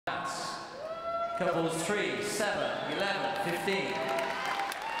Couples 3, 7, 11, 15.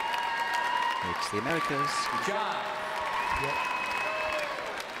 It's the Americas. Jive. Yep.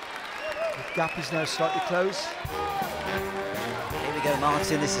 The gap is now slightly closed. Here we go,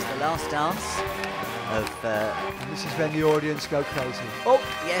 Martin. This is the last dance of... and this is when the audience go crazy. Oh,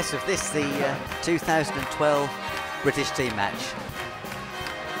 yes, of this, the 2012 British team match.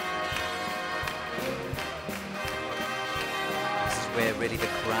 This is where really the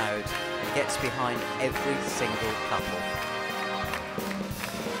crowd gets behind every single couple.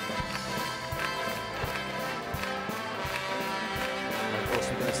 And of course,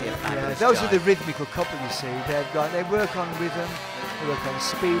 we're going to see a fabulous those jive. are the rhythmical couple, you see. They work on rhythm, they work on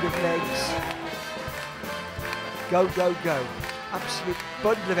speed of legs. Go, go, go. Absolute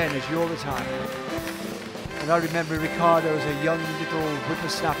bundle of energy all the time. And I remember Riccardo as a young little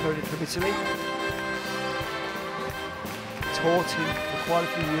whippersnapper from Italy. Taught him for quite a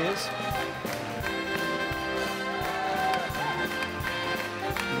few years.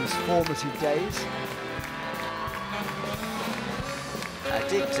 In his formative days.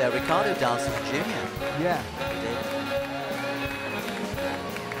 Did Riccardo dance as a junior? Yeah. He did.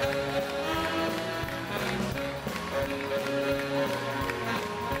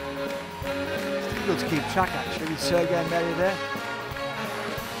 To keep track actually with Sergei and Mary there.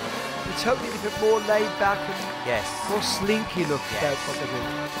 It's totally different, more laid back and more slinky look about what they do.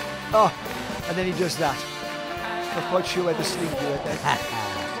 Oh, and then he does that. Not quite sure where the slinky went there.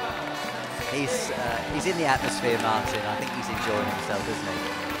 He's in the atmosphere, Martin. I think he's enjoying himself, isn't he?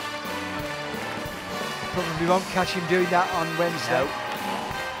 Probably won't catch him doing that on Wednesday. No.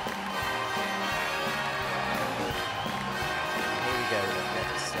 Here we go.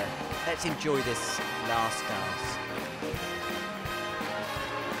 Let's enjoy this last dance.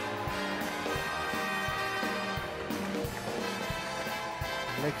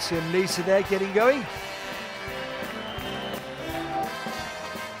 Alexia and Lisa there getting going.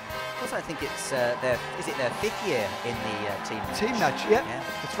 Also, I think it's their 5th year in the team match? Team match, yeah.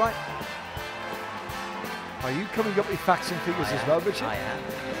 That's right. Are you coming up with facts and figures as well, Richard? I am.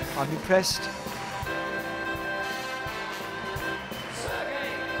 I'm impressed.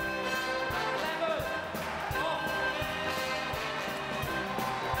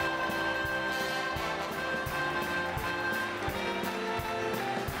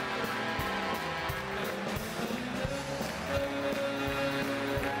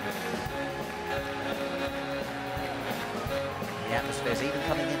 The atmosphere's even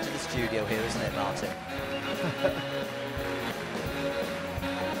coming into the studio here, isn't it, Martin?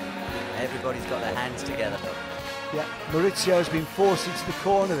 Everybody's got their hands together. Yeah, Maurizio's been forced into the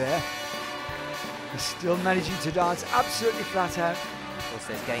corner there. He's still managing to dance absolutely flat out. Of course,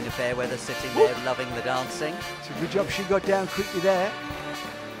 there's Gain of Fairweather sitting there, loving the dancing. It's a good job she got down quickly there.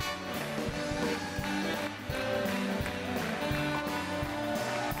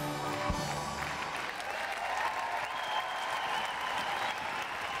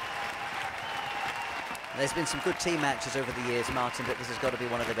 There's been some good team matches over the years, Martin, but this has got to be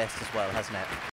one of the best as well, hasn't it?